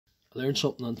I learned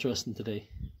something interesting today.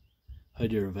 How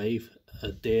to revive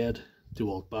a dead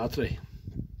DEWALT battery.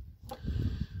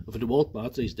 If a DEWALT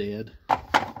battery is dead,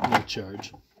 no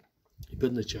charge, you put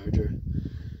in the charger,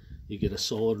 you get a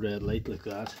solid red light like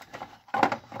that,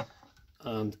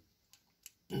 and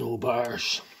no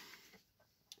bars,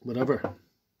 whatever.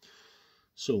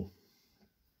 So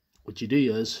what you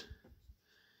do is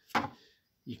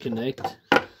you connect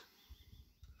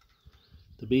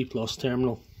the B plus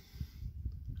terminal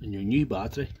in your new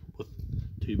battery with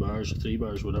 2 bars or 3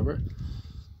 bars, whatever,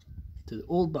 to the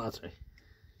old battery,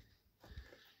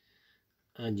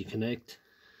 and you connect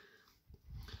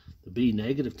the B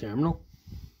negative terminal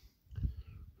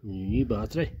from your new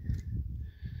battery.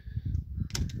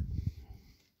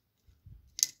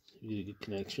 You get a good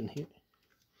connection here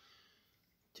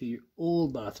to your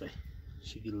old battery,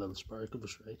 so you get a little spark of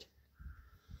us, right?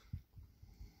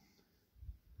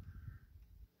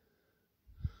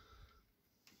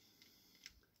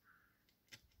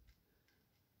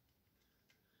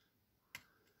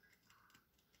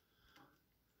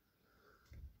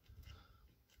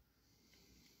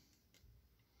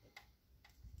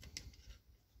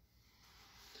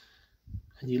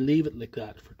 And you leave it like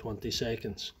that for 20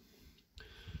 seconds.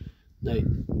 Now,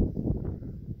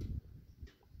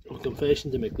 a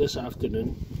confession to make: this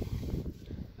afternoon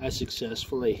I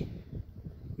successfully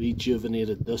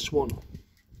rejuvenated this one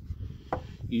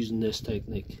using this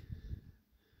technique.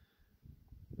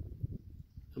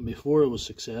 And before it was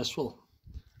successful,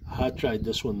 I had tried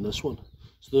this one, so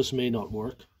this may not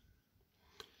work.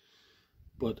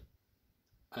 But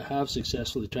I have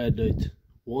successfully tried it out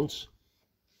once,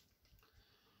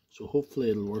 so hopefully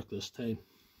it'll work this time.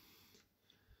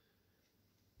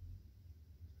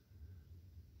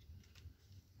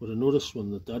 What I noticed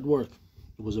when it did work,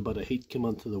 there was a bit of heat come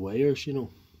onto the wires, you know.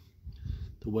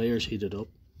 The wires heated up.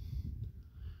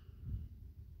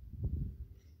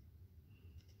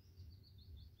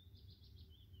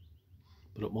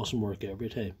 But it mustn't work every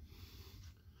time.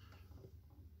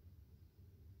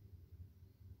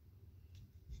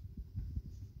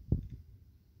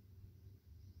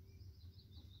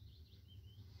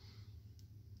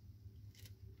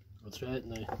 I'll try it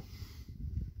now.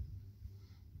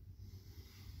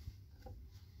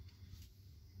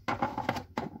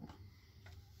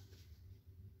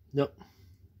 Nope,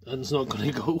 and it's not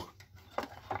going to go.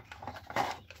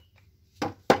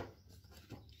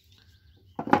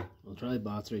 I'll try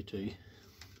battery too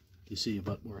to see if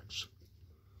that works,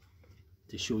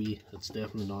 to show you it's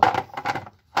definitely not,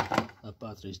 that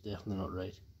battery's definitely not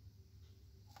right.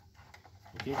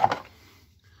 Okay,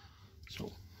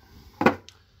 so I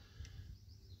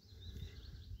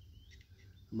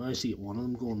managed to get one of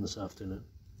them going this afternoon,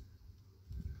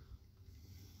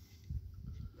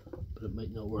 but it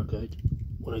might not work out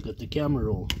when I get the camera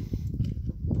rolling,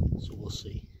 so we'll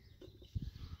see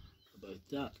about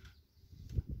that.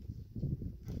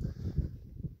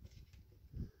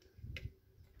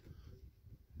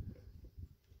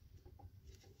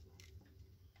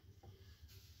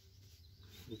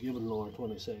 We'll give it another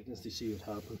 20 seconds to see what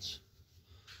happens.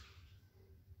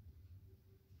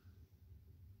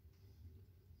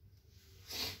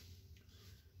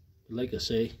 But like I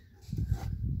say,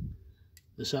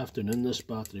 this afternoon this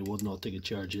battery would not take a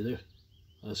charge either.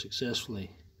 I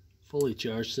successfully fully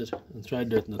charged it and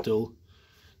tried it out in the tool.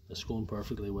 It's going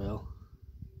perfectly well.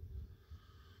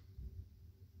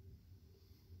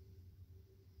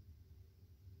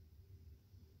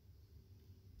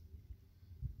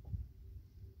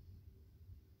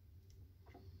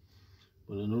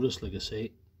 But I noticed, like I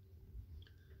say,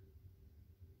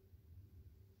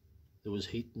 there was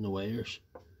heat in the wires.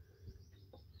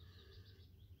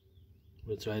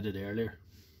 We tried it earlier.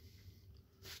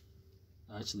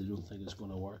 I actually don't think it's going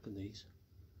to work in these.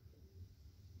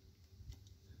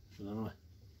 But anyway,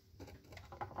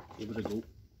 give it a go.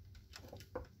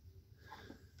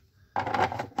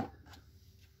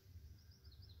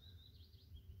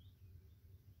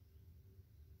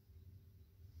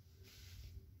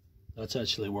 That's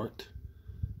actually worked.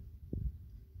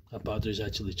 That battery's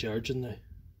actually charging now.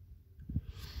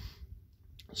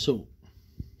 So,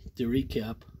 to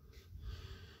recap,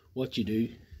 what you do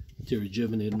to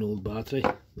rejuvenate an old battery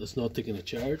that's not taking a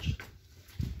charge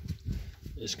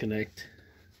is connect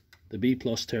the B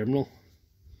plus terminal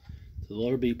to the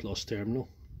other B plus terminal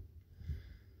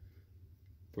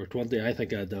for 20, I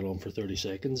think I had that on for 30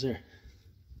 seconds there.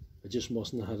 I just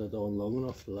mustn't have had it on long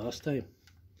enough the last time.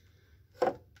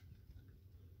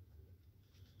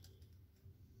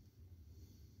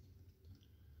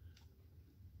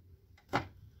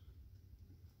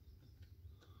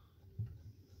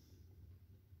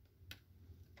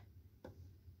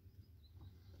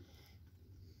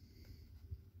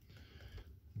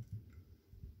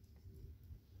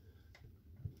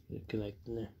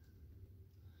 connecting there.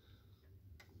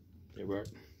 There we are.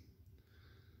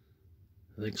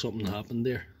 I think something happened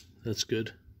there. That's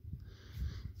good.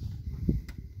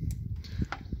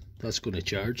 That's going to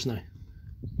charge now.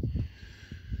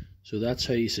 So that's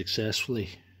how you successfully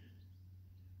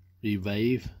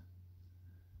revive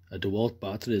a DEWALT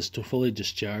battery that's fully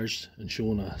discharged and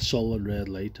showing a solid red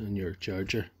light on your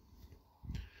charger.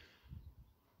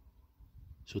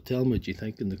 So tell me what you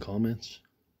think in the comments.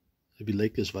 If you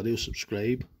like this video,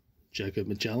 subscribe. Check out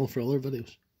my channel for other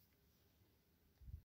videos.